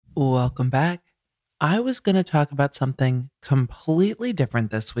Welcome back. I was going to talk about something completely different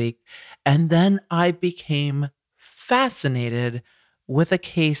this week, and then I became fascinated with a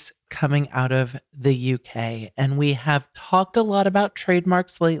case coming out of the UK. And we have talked a lot about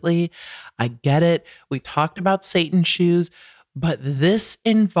trademarks lately. I get it. We talked about Satan shoes, but this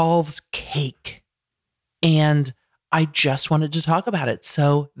involves cake. And I just wanted to talk about it.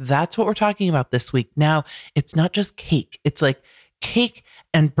 So that's what we're talking about this week. Now, it's not just cake, it's like cake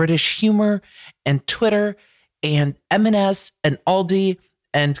and British humor and Twitter and M&S and Aldi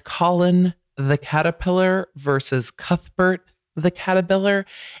and Colin the Caterpillar versus Cuthbert the Caterpillar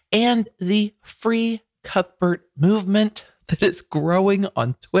and the free Cuthbert movement that is growing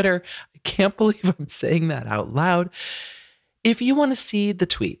on Twitter. I can't believe I'm saying that out loud. If you want to see the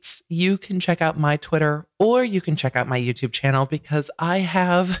tweets, you can check out my Twitter or you can check out my YouTube channel because I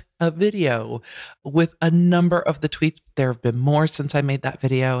have a video with a number of the tweets. There have been more since I made that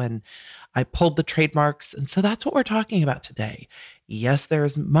video and I pulled the trademarks. And so that's what we're talking about today. Yes, there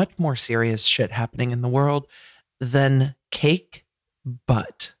is much more serious shit happening in the world than cake,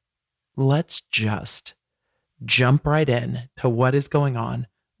 but let's just jump right in to what is going on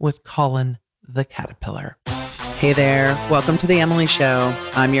with Colin the Caterpillar. Hey there, welcome to The Emily Show.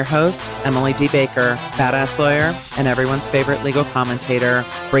 I'm your host, Emily D. Baker, badass lawyer and everyone's favorite legal commentator,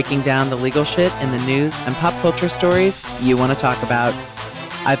 breaking down the legal shit in the news and pop culture stories you want to talk about.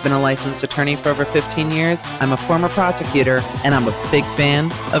 I've been a licensed attorney for over 15 years. I'm a former prosecutor, and I'm a big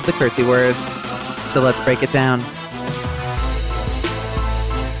fan of the cursey words. So let's break it down.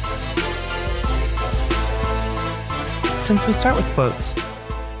 Since we start with quotes,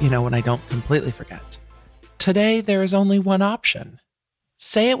 when I don't completely forget. Today, there is only one option.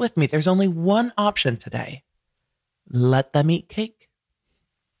 Say it with me. There's only one option today. Let them eat cake.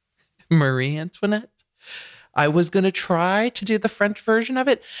 Marie Antoinette. I was going to try to do the French version of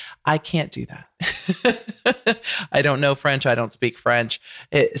it. I can't do that. I don't know French. I don't speak French.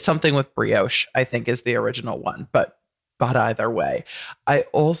 Something with brioche, I think, is the original one. But either way, I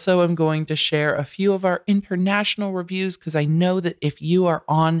also am going to share a few of our international reviews because I know that if you are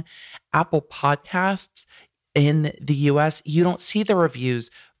on Apple Podcasts, in the US, you don't see the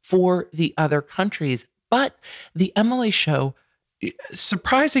reviews for the other countries. But the Emily Show,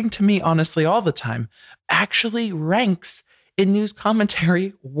 surprising to me, honestly, all the time, actually ranks in news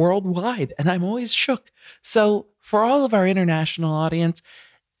commentary worldwide. And I'm always shook. So for all of our international audience,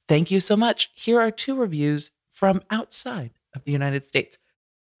 thank you so much. Here are two reviews from outside of the United States.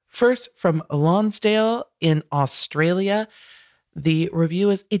 First, from Lonsdale in Australia. The review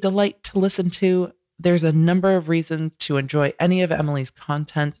is a delight to listen to. There's a number of reasons to enjoy any of Emily's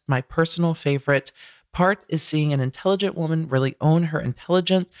content. My personal favorite part is seeing an intelligent woman really own her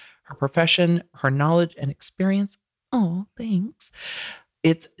intelligence, her profession, her knowledge, and experience. Oh, thanks.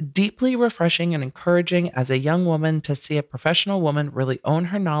 It's deeply refreshing and encouraging as a young woman to see a professional woman really own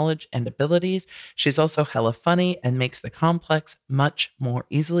her knowledge and abilities. She's also hella funny and makes the complex much more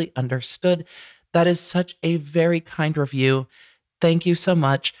easily understood. That is such a very kind review. Thank you so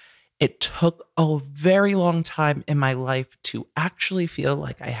much. It took a very long time in my life to actually feel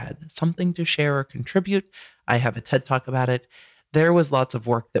like I had something to share or contribute. I have a TED Talk about it. There was lots of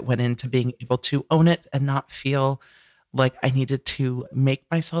work that went into being able to own it and not feel like I needed to make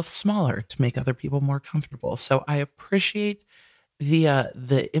myself smaller to make other people more comfortable. So I appreciate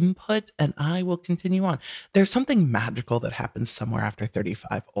the input, and I will continue on. There's something magical that happens somewhere after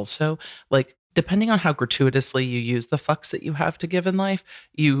 35 also. Like, depending on how gratuitously you use the fucks that you have to give in life,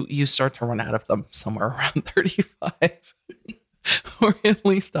 you start to run out of them somewhere around 35. Or at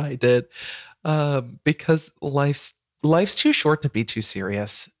least I did. Because life's too short to be too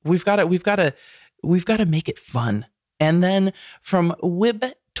serious. We've got to make it fun. And then from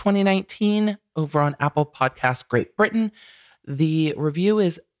Wib 2019 over on Apple Podcasts Great Britain, the review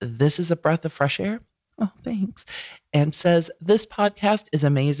is "This is a breath of fresh air." Oh, thanks. And says, "This podcast is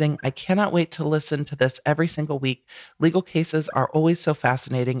amazing. I cannot wait to listen to this every single week. Legal cases are always so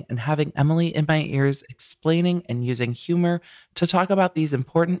fascinating, and having Emily in my ears explaining and using humor to talk about these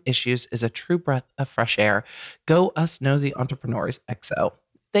important issues is a true breath of fresh air. Go us nosy entrepreneurs, XO."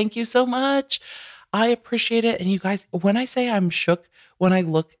 Thank you so much. I appreciate it. And you guys, when I say I'm shook, when I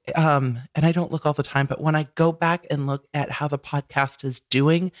look, and I don't look all the time, but when I go back and look at how the podcast is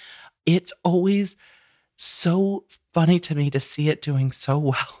doing, it's always so funny to me to see it doing so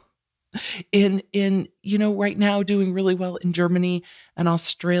well. In right now doing really well in Germany and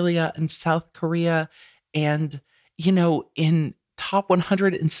Australia and South Korea and in top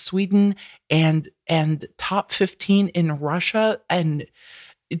 100 in Sweden and top 15 in Russia, and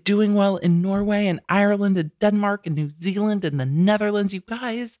doing well in Norway and Ireland and Denmark and New Zealand and the Netherlands. You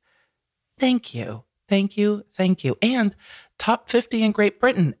guys, thank you. Thank you. Thank you. And top 50 in Great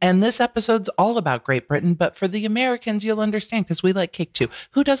Britain. And this episode's all about Great Britain, but for the Americans, you'll understand because we like cake too.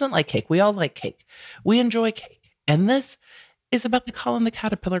 Who doesn't like cake? We all like cake. We enjoy cake. And this is about the Colin the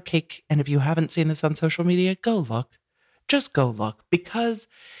Caterpillar cake. And if you haven't seen this on social media, go look. Just go look because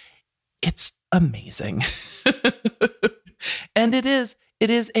it's amazing. And it is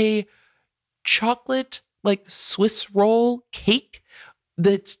a chocolate like Swiss roll cake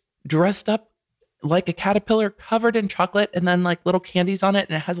that's dressed up like a caterpillar covered in chocolate and then like little candies on it.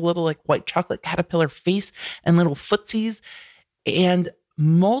 And it has a little like white chocolate caterpillar face and little footsies. And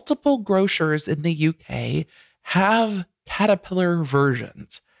multiple grocers in the UK have caterpillar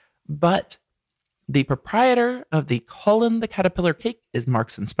versions. But the proprietor of the Colin the Caterpillar cake is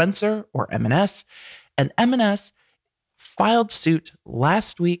Marks and Spencer or M&S. And M&S filed suit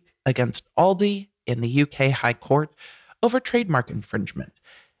last week against Aldi in the UK High Court over trademark infringement.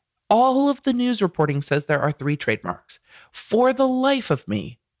 All of the news reporting says there are 3 trademarks. For the life of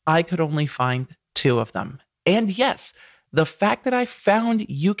me, I could only find 2 of them. And yes, the fact that I found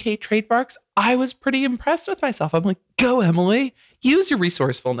UK trademarks, I was pretty impressed with myself. I'm like, go, Emily, use your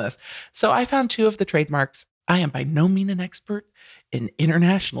resourcefulness. So I found 2 of the trademarks. I am by no means an expert in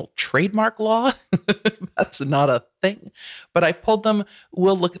international trademark law. That's not a thing. But I pulled them.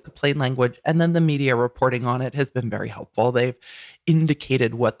 We'll look at the plain language. And then the media reporting on it has been very helpful. They've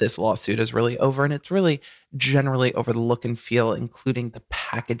indicated what this lawsuit is really over. And it's really generally over the look and feel, including the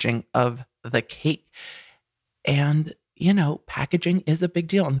packaging of the cake. And, you know, packaging is a big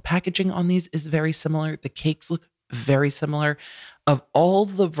deal. And the packaging on these is very similar. The cakes look very similar. Of all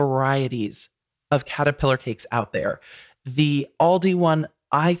the varieties of caterpillar cakes out there, the Aldi one,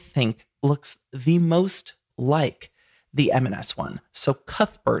 I think, looks the most like the M&S one. So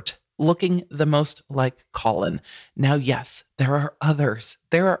Cuthbert looking the most like Colin. Now, yes, there are others,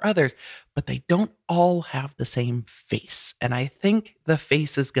 but they don't all have the same face. And I think the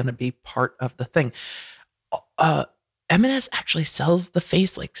face is going to be part of the thing. M&S actually sells the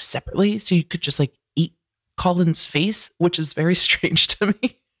face like separately. So you could just like eat Colin's face, which is very strange to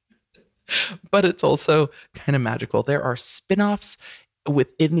me. But it's also kind of magical. There are spin-offs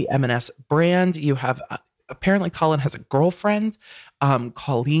within the M&S brand. You have, apparently Colin has a girlfriend,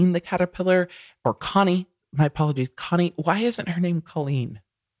 Colleen the Caterpillar, or Connie. My apologies, Connie. Why isn't her name Colleen?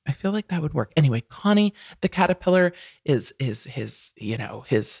 I feel like that would work. Anyway, Connie the Caterpillar is his, you know,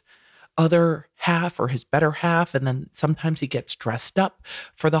 his other half or his better half. And then sometimes he gets dressed up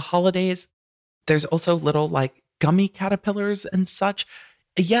for the holidays. There's also little like gummy caterpillars and such.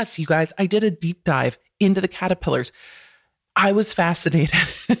 Yes, you guys, I did a deep dive into the caterpillars. I was fascinated.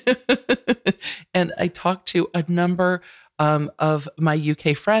 And I talked to a number of my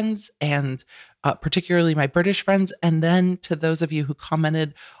UK friends and particularly my British friends. And then to those of you who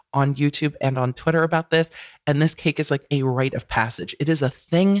commented on YouTube and on Twitter about this. And this cake is like a rite of passage. It is a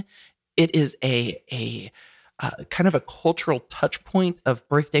thing. It is a kind of a cultural touch point of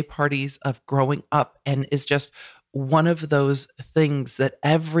birthday parties, of growing up, and is just one of those things that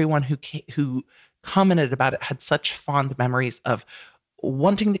everyone who commented about it had such fond memories of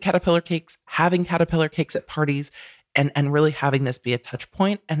wanting the caterpillar cakes, having caterpillar cakes at parties, and really having this be a touch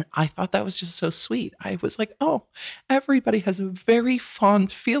point. And I thought that was just so sweet. I was like, oh, everybody has very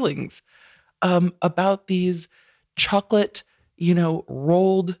fond feelings about these chocolate, you know,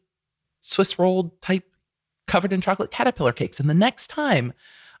 rolled, Swiss rolled type covered in chocolate caterpillar cakes. And the next time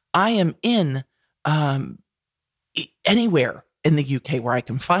I am in anywhere in the UK where I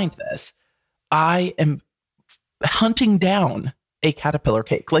can find this, I am hunting down a caterpillar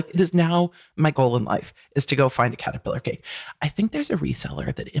cake. Like, it is now my goal in life is to go find a caterpillar cake. I think there's a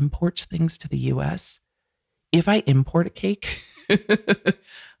reseller that imports things to the US. If I import a cake,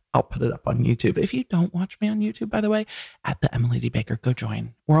 I'll put it up on YouTube. If you don't watch me on YouTube, by the way, at the Emily D. Baker, go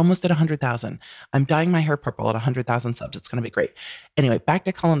join. We're almost at 100,000. I'm dyeing my hair purple at 100,000 subs. It's going to be great. Anyway, back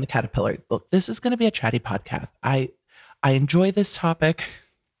to Colin the Caterpillar. Look, this is going to be a chatty podcast. I enjoy this topic.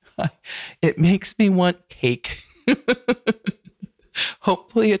 It makes me want cake.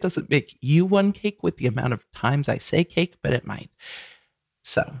 Hopefully it doesn't make you want cake with the amount of times I say cake, but it might.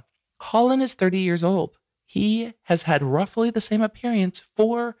 So, Colin is 30 years old. He has had roughly the same appearance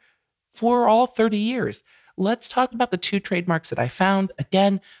for all 30 years. Let's talk about the 2 trademarks that I found.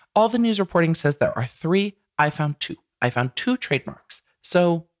 Again, all the news reporting says there are 3. I found 2. I found 2 trademarks.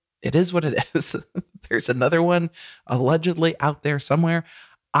 So it is what it is. There's another one allegedly out there somewhere.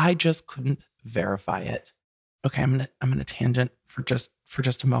 I just couldn't verify it. Okay, I'm gonna tangent for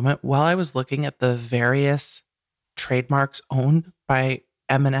just a moment. While I was looking at the various trademarks owned by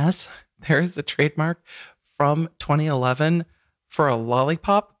M&S, there is a trademark from 2011 for a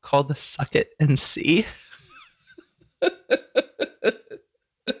lollipop called the Suck It and See.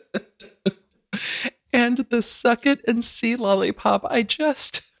 And the Suck It and See lollipop, I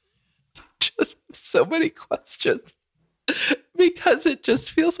just have so many questions because it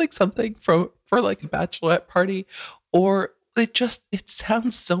just feels like something for like a bachelorette party, or it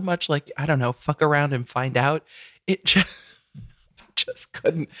sounds so much like, I don't know, fuck around and find out. It just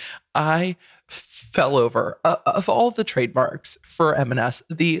couldn't. I fell over. Of all the trademarks for M&S,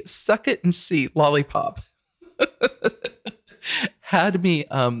 the Suck It and See lollipop had me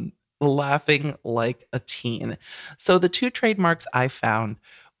laughing like a teen. So the two trademarks I found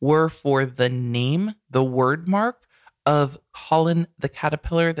were for the name, the word mark of Colin the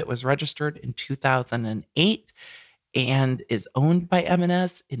Caterpillar that was registered in 2008 and is owned by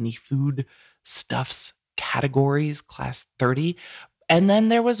M&S in the food stuffs categories, class 30. And then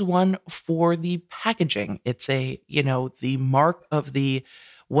there was one for the packaging. It's the mark of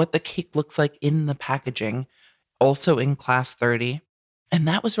what the cake looks like in the packaging, also in class 30. And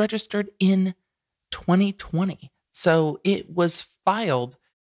that was registered in 2020. So it was filed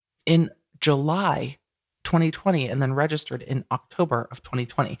in July 2020 and then registered in October of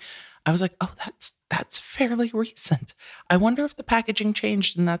 2020. I was like, oh, that's fairly recent. I wonder if the packaging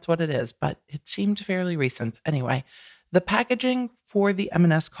changed and that's what it is, but it seemed fairly recent. Anyway, the packaging for the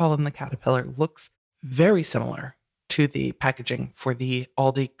M&S Colin the Caterpillar looks very similar to the packaging for the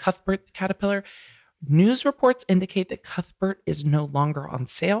Aldi Cuthbert the Caterpillar. News reports indicate that Cuthbert is no longer on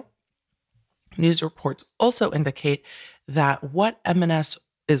sale. News reports also indicate that what M&S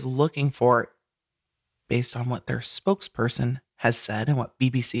is looking for, based on what their spokesperson has said and what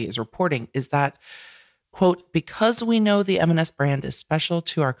BBC is reporting, is that, quote, because we know the M&S brand is special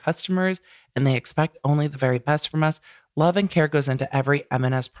to our customers and they expect only the very best from us, love and care goes into every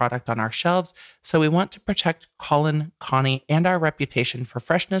M&S product on our shelves. So we want to protect Colin, Connie, and our reputation for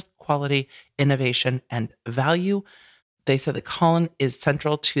freshness, quality, innovation, and value. They said that Colin is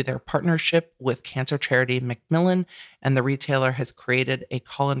central to their partnership with cancer charity Macmillan, and the retailer has created a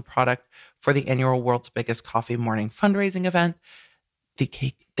Colin product for the annual World's Biggest Coffee Morning fundraising event. The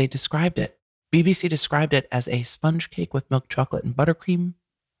cake, they described it. BBC described it as a sponge cake with milk chocolate and buttercream.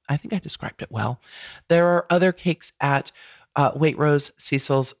 I think I described it well. There are other cakes at Waitrose,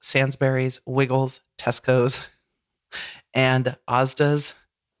 Cecil's, Sainsbury's, Wiggles, Tesco's, and Asda's.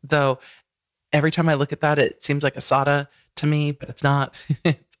 Though every time I look at that, it seems like Asada to me, but it's not.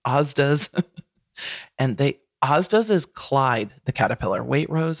 It's Asda's. And Asda's is Clyde the Caterpillar.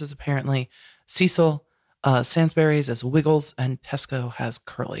 Waitrose is apparently Cecil. Sainsbury's is Wiggles, and Tesco has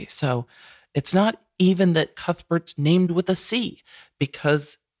Curly. So it's not even that Cuthbert's named with a C,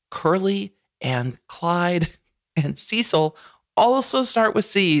 because Curly and Clyde and Cecil also start with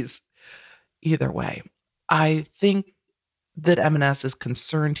C's. Either way, I think that M&S is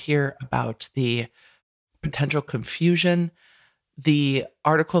concerned here about the potential confusion. The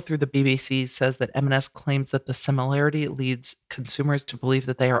article through the BBC says that M&S claims that the similarity leads consumers to believe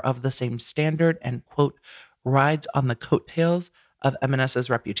that they are of the same standard and, quote, rides on the coattails of M&S's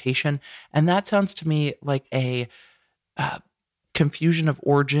reputation. And that sounds to me like a confusion of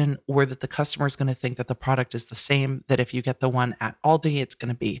origin, or that the customer is going to think that the product is the same, that if you get the one at Aldi, it's going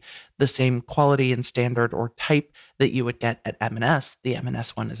to be the same quality and standard or type that you would get at M&S. The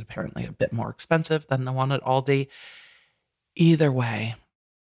M&S one is apparently a bit more expensive than the one at Aldi. Either way,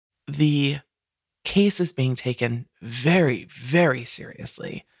 the case is being taken very, very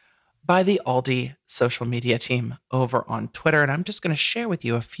seriously by the Aldi social media team over on Twitter. And I'm just going to share with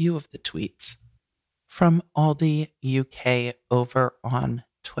you a few of the tweets from Aldi UK over on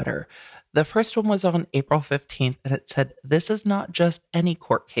Twitter. The first one was on April 15th, and it said, "This is not just any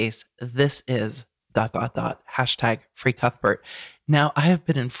court case. This is ... hashtag free Cuthbert." Now, I have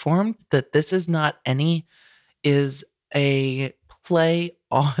been informed that this is not any is a play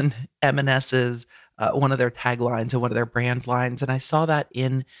on M&S's one of their taglines and one of their brand lines. And I saw that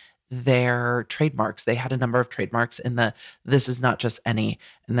in their trademarks. They had a number of trademarks in the "this is not just any,"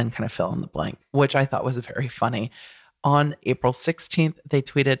 and then kind of fill in the blank, which I thought was very funny. On April 16th, they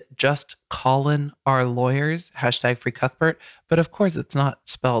tweeted, "Just Colin our lawyers, hashtag free Cuthbert." But of course, it's not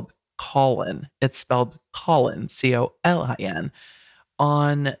spelled Colin. It's spelled Colin, Colin.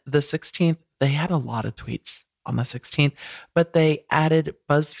 On the 16th, they had a lot of tweets on the 16th, but they added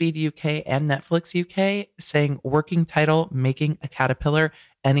BuzzFeed UK and Netflix UK saying, "Working title, Making a Caterpillar.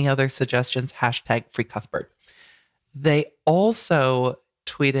 Any other suggestions? Hashtag free Cuthbert." They also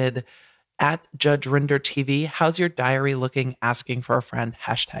tweeted, "At Judge Rinder TV, how's your diary looking? Asking for a friend.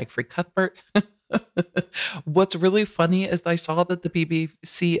 Hashtag free Cuthbert." What's really funny is I saw that the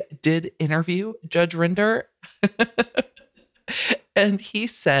BBC did interview Judge Rinder, and he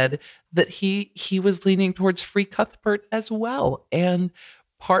said that he was leaning towards Free Cuthbert as well. And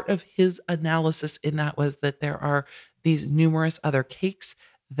part of his analysis in that was that there are these numerous other cakes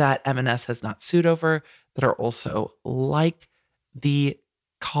that M&S has not sued over that are also like the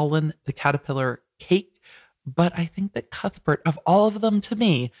Colin the Caterpillar cake. But I think that Cuthbert, of all of them to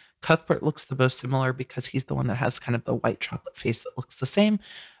me, Cuthbert looks the most similar because he's the one that has kind of the white chocolate face that looks the same.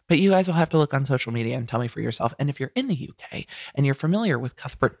 But you guys will have to look on social media and tell me for yourself. And if you're in the UK and you're familiar with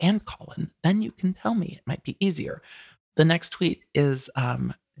Cuthbert and Colin, then you can tell me. It might be easier. The next tweet is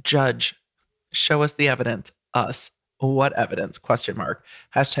Judge, show us the evidence. Us. What evidence? Question mark.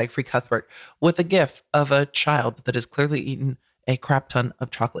 Hashtag Free Cuthbert. With a gif of a child that has clearly eaten a crap ton of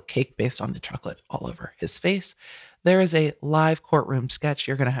chocolate cake based on the chocolate all over his face. There is a live courtroom sketch.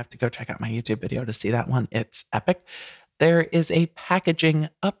 You're going to have to go check out my YouTube video to see that one. It's epic. There is a packaging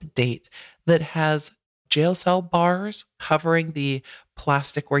update that has jail cell bars covering the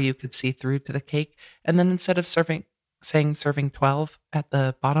plastic where you could see through to the cake. And then instead of saying serving 12 at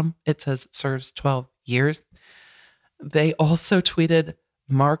the bottom, it says serves 12 years. They also tweeted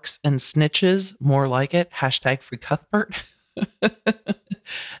marks and snitches, more like it, hashtag Free Cuthbert.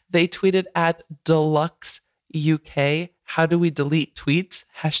 They tweeted at Deluxe UK, how do we delete tweets?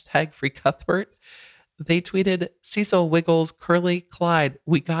 Hashtag Free Cuthbert. They tweeted Cecil Wiggles, Curly Clyde,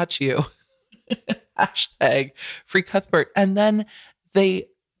 we got you. Hashtag Free Cuthbert. And then they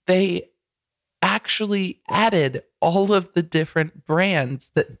actually added all of the different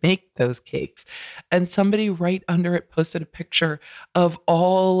brands that make those cakes. And somebody right under it posted a picture of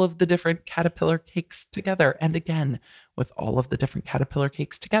all of the different Caterpillar cakes together. And again, with all of the different Caterpillar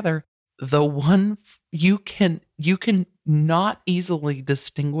cakes together, the one you can not easily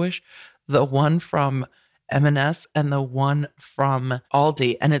distinguish the one from M&S and the one from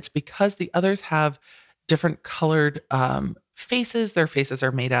Aldi. And it's because the others have different colored faces. Their faces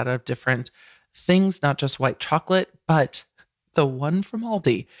are made out of different things, not just white chocolate, but the one from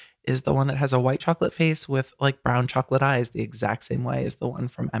Aldi is the one that has a white chocolate face with like brown chocolate eyes, the exact same way as the one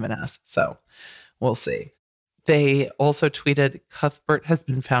from M&S. So we'll see. They also tweeted, Cuthbert has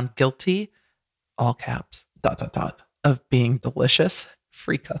been found guilty, all caps, ... of being delicious.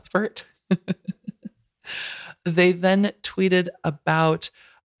 Free Cuthbert. They then tweeted about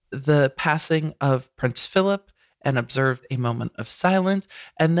the passing of Prince Philip and observed a moment of silence,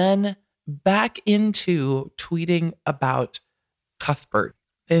 and then back into tweeting about Cuthbert.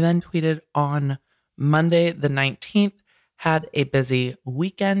 They then tweeted on Monday the 19th, had a busy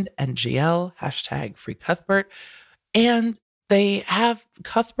weekend, NGL, hashtag Free Cuthbert. And they have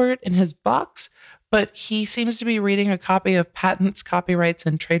Cuthbert in his box, but he seems to be reading a copy of Patents, Copyrights,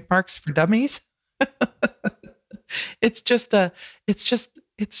 and Trademarks for Dummies. It's just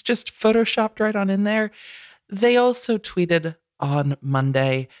photoshopped right on in there. They also tweeted on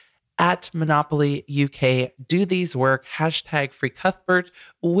Monday at Monopoly UK, do these work, hashtag Free Cuthbert,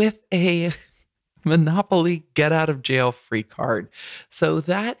 with a Monopoly get out of jail free card. So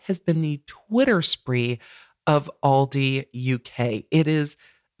that has been the Twitter spree of Aldi UK. It is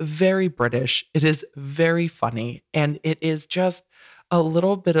very British. It is very funny. And it is just a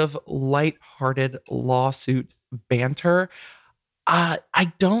little bit of lighthearted lawsuit banter. I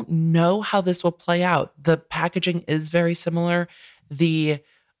don't know how this will play out. The packaging is very similar. The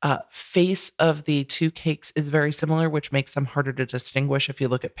face of the two cakes is very similar, which makes them harder to distinguish if you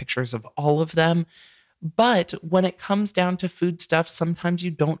look at pictures of all of them. But when it comes down to food stuff, sometimes you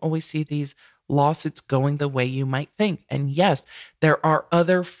don't always see these lawsuits going the way you might think. And yes, there are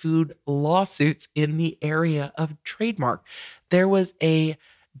other food lawsuits in the area of trademark. There was a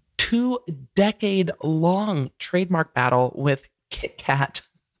 2-decade-long trademark battle with Kit Kat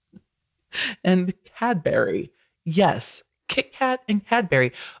and Cadbury. Yes, Kit Kat and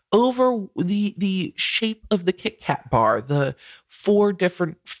Cadbury over the shape of the Kit Kat bar, the 4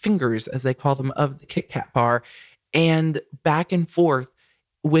 different fingers, as they call them, of the Kit Kat bar, and back and forth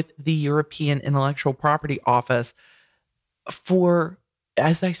with the European Intellectual Property Office for,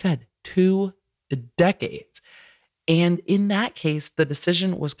 as I said, 2 decades. And in that case, the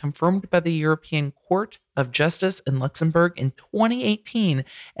decision was confirmed by the European Court of Justice in Luxembourg in 2018,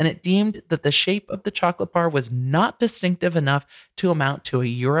 and it deemed that the shape of the chocolate bar was not distinctive enough to amount to a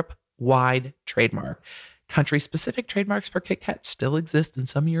Europe-wide trademark. Country-specific trademarks for Kit Kat still exist in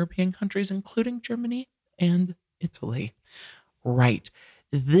some European countries, including Germany and Italy. Right.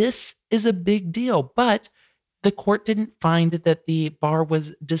 This is a big deal, but the court didn't find that the bar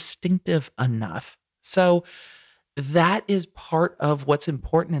was distinctive enough. So that is part of what's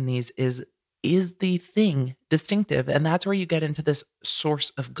important in these is is the thing distinctive. And that's where you get into this source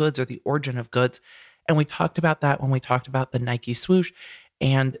of goods or the origin of goods. And we talked about that when we talked about the Nike swoosh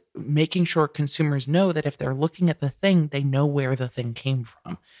and making sure consumers know that if they're looking at the thing, they know where the thing came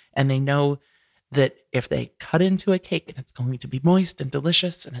from. And they know that if they cut into a cake and it's going to be moist and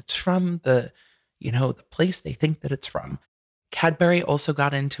delicious and it's from the place they think that it's from. Cadbury also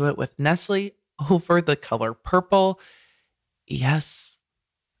got into it with Nestle over the color purple. Yes,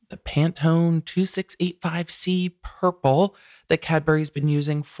 the Pantone 2685C purple that Cadbury's been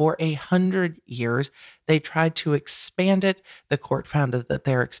using for 100 years. They tried to expand it. The court found that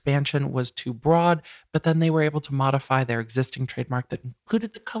their expansion was too broad, but then they were able to modify their existing trademark that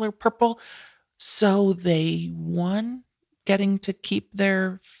included the color purple. So they won, getting to keep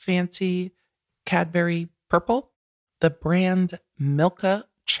their fancy Cadbury purple. The brand Milka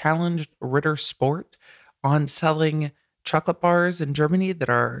challenged Ritter Sport on selling chocolate bars in Germany that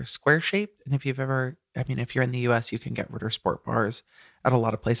are square shaped. And if you're in the US, you can get Ritter Sport bars at a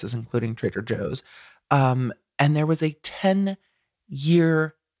lot of places, including Trader Joe's. And there was a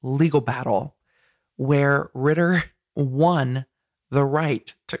 10-year legal battle where Ritter won the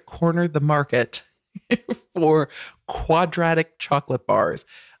right to corner the market for quadratic chocolate bars.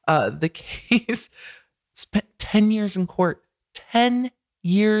 The case spent 10 years in court, 10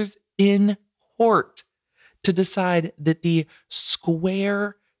 years in court to decide that the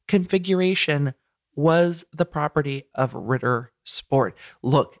square configuration was the property of Ritter Sport.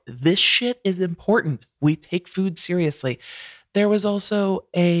 Look, this shit is important. We take food seriously. There was also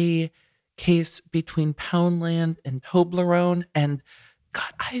a case between Poundland and Toblerone, and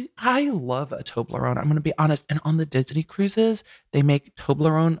God, I love a Toblerone. I'm going to be honest. And on the Disney cruises, they make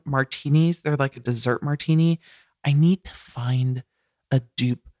Toblerone martinis. They're like a dessert martini. I need to find a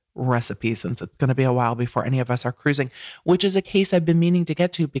dupe recipe since it's going to be a while before any of us are cruising, which is a case I've been meaning to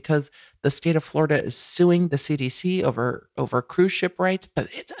get to because the state of Florida is suing the CDC over cruise ship rights, but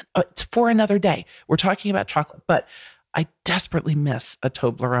it's for another day. We're talking about chocolate, but I desperately miss a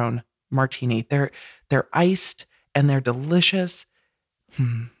Toblerone martini. They're iced and they're delicious.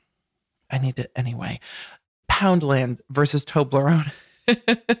 I need to anyway. Poundland versus Toblerone.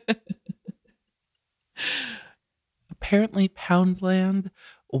 Apparently, Poundland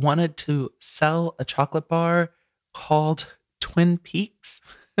wanted to sell a chocolate bar called Twin Peaks.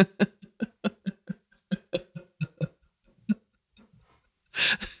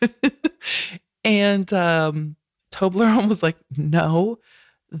 And Toblerone was like, no,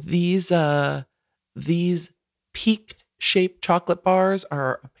 these peaked shaped chocolate bars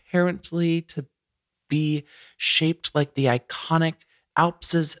are apparently to be shaped like the iconic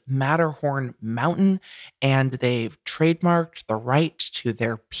Alps' Matterhorn mountain, and they've trademarked the right to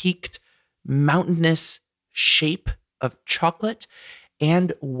their peaked mountainous shape of chocolate.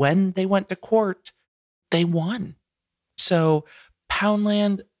 And when they went to court, they won. So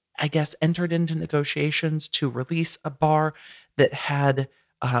Poundland, I guess, entered into negotiations to release a bar that had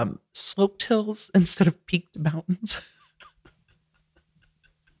sloped hills instead of peaked mountains.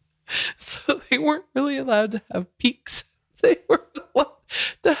 So they weren't really allowed to have peaks. They were allowed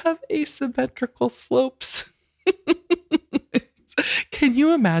to have asymmetrical slopes. Can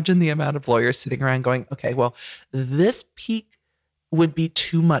you imagine the amount of lawyers sitting around going, okay, well, this peak would be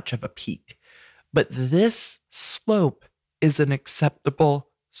too much of a peak, but this slope is an acceptable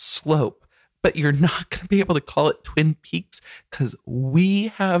slope, but you're not going to be able to call it Twin Peaks because we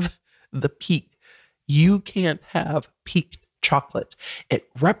have the peak. You can't have peaked chocolate. It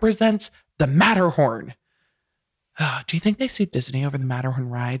represents the Matterhorn. Do you think they sued Disney over the Matterhorn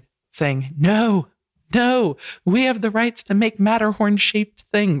ride, saying, no, we have the rights to make Matterhorn shaped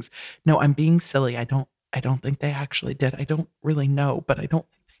things? No, I'm being silly. I don't think they actually did. I don't really know, but I don't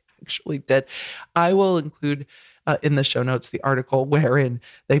think they actually did. I will include in the show notes the article wherein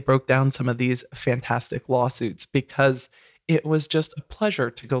they broke down some of these fantastic lawsuits, because it was just a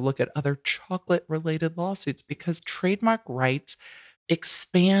pleasure to go look at other chocolate related lawsuits, because trademark rights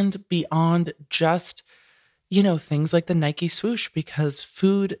expand beyond just, things like the Nike swoosh, because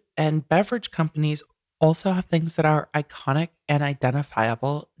food and beverage companies also have things that are iconic and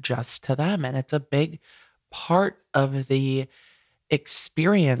identifiable just to them. And it's a big part of the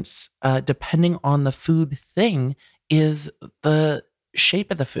experience, depending on the food thing, is the shape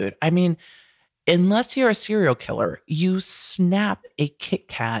of the food. I mean, unless you're a serial killer, you snap a Kit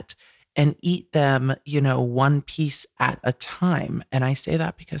Kat and eat them, one piece at a time. And I say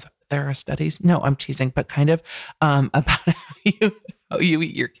that because there are studies, no, I'm teasing, but kind of about how you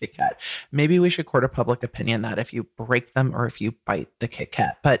eat your Kit Kat. Maybe we should court a public opinion that if you break them or if you bite the Kit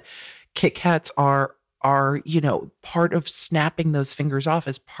Kat. But Kit Kats are are, part of snapping those fingers off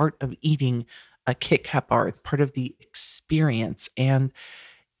is part of eating a Kit Kat bar. It's part of the experience. And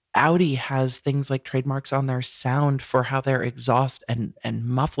Audi has things like trademarks on their sound for how their exhaust and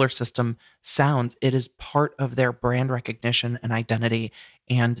muffler system sounds. It is part of their brand recognition and identity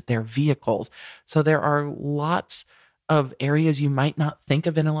and their vehicles. So there are lots of areas you might not think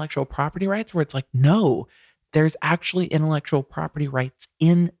of intellectual property rights where it's like, no, there's actually intellectual property rights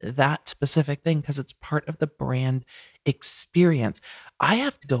in that specific thing because it's part of the brand experience. I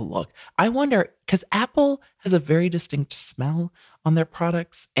have to go look. I wonder, because Apple has a very distinct smell on their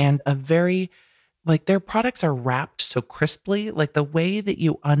products and their products are wrapped so crisply. Like the way that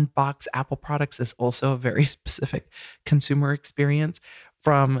you unbox Apple products is also a very specific consumer experience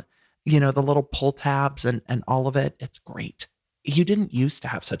from, the little pull tabs and all of it. It's great. You didn't used to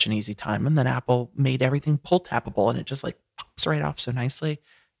have such an easy time. And then Apple made everything pull tappable and it just like pops right off so nicely.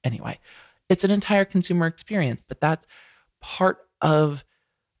 Anyway, it's an entire consumer experience, but that's part of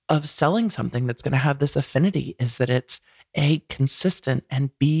selling something that's going to have this affinity is that it's A, consistent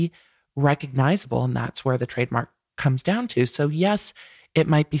and B, recognizable. And that's where the trademark comes down to. So yes, it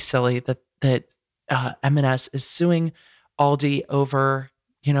might be silly that M&S is suing Aldi over,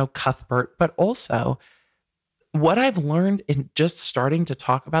 Cuthbert, but also what I've learned in just starting to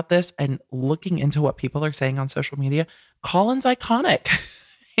talk about this and looking into what people are saying on social media, Colin's iconic.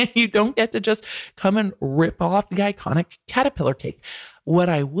 And you don't get to just come and rip off the iconic Caterpillar cake. What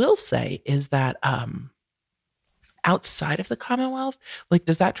I will say is that outside of the Commonwealth, like,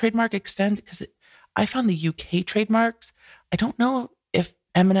 does that trademark extend? Because I found the UK trademarks. I don't know if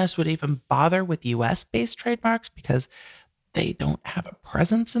M&S would even bother with US-based trademarks because they don't have a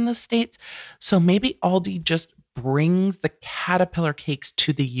presence in the States. So maybe Aldi just brings the Caterpillar cakes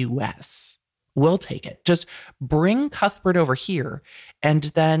to the US. We'll take it. Just bring Cuthbert over here and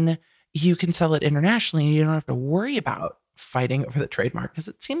then you can sell it internationally and you don't have to worry about fighting over the trademark because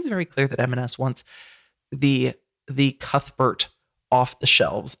it seems very clear that M&S wants the Cuthbert off the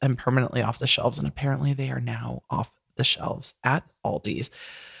shelves and permanently off the shelves. And apparently they are now off the shelves at Aldi's.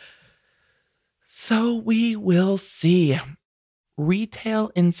 So we will see.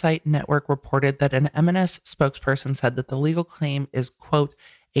 Retail Insight Network reported that an M&S spokesperson said that the legal claim is, quote,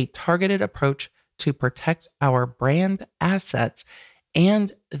 a targeted approach to protect our brand assets,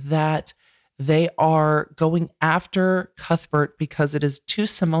 and that they are going after Cuthbert because it is too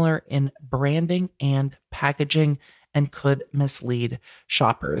similar in branding and packaging and could mislead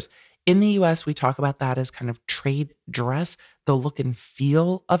shoppers. In the US, we talk about that as kind of trade dress. The look and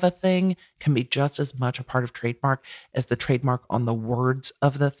feel of a thing can be just as much a part of trademark as the trademark on the words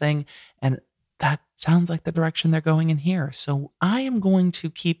of the thing. And that sounds like the direction they're going in here. So I am going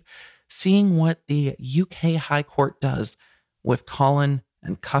to keep seeing what the UK High Court does with Colin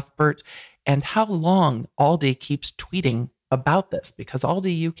and Cuthbert and how long Aldi keeps tweeting about this, because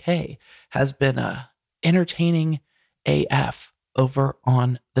Aldi UK has been entertaining AF over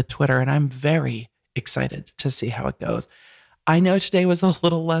on the Twitter, and I'm very excited to see how it goes. I know today was a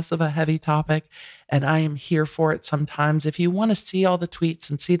little less of a heavy topic, and I am here for it sometimes. If you want to see all the tweets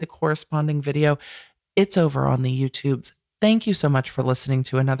and see the corresponding video, it's over on the YouTubes. Thank you so much for listening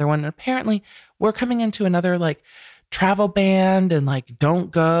to another one. And apparently, we're coming into another travel ban and don't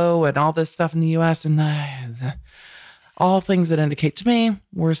go and all this stuff in the US, and all things that indicate to me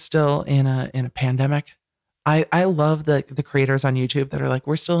we're still in a pandemic. I love the creators on YouTube that are like,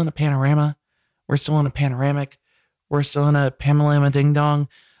 we're still in a panorama. We're still in a panoramic. We're still in a Pamalama Ding Dong.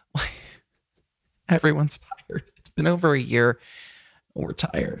 Everyone's tired. It's been over a year. We're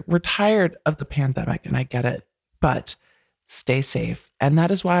tired. We're tired of the pandemic, and I get it, but stay safe. And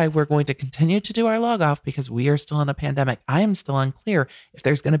that is why we're going to continue to do our log off, because we are still in a pandemic. I am still unclear if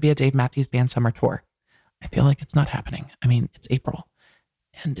there's going to be a Dave Matthews Band summer tour. I feel like it's not happening. I mean, it's April.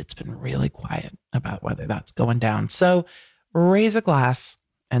 And it's been really quiet about whether that's going down. So raise a glass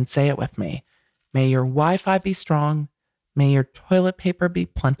and say it with me. May your Wi-Fi be strong. May your toilet paper be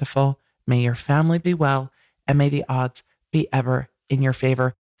plentiful. May your family be well. And may the odds be ever in your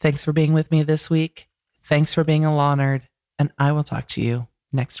favor. Thanks for being with me this week. Thanks for being a Law Nerd. And I will talk to you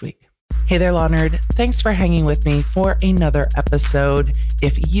next week. Hey there, Law Nerd. Thanks for hanging with me for another episode.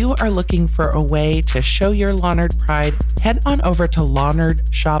 If you are looking for a way to show your Law Nerd pride, head on over to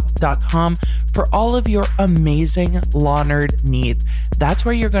lawnerdshop.com for all of your amazing Law Nerd needs. That's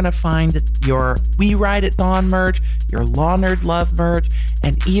where you're going to find your We Ride at Dawn merch, your Law Nerd Love merch,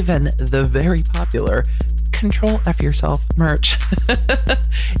 and even the very popular Control F Yourself merch.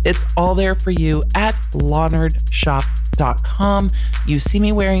 It's all there for you at lawnerdshop.com. You see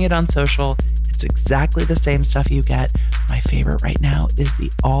me wearing it on social. It's exactly the same stuff you get. My favorite right now is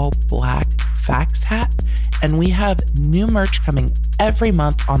the all black Facts Hat, and we have new merch coming every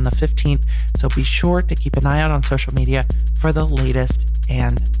month on the 15th, so be sure to keep an eye out on social media for the latest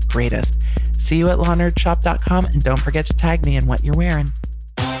and greatest. See you at lawnerdsshop.com, and don't forget to tag me in what you're wearing.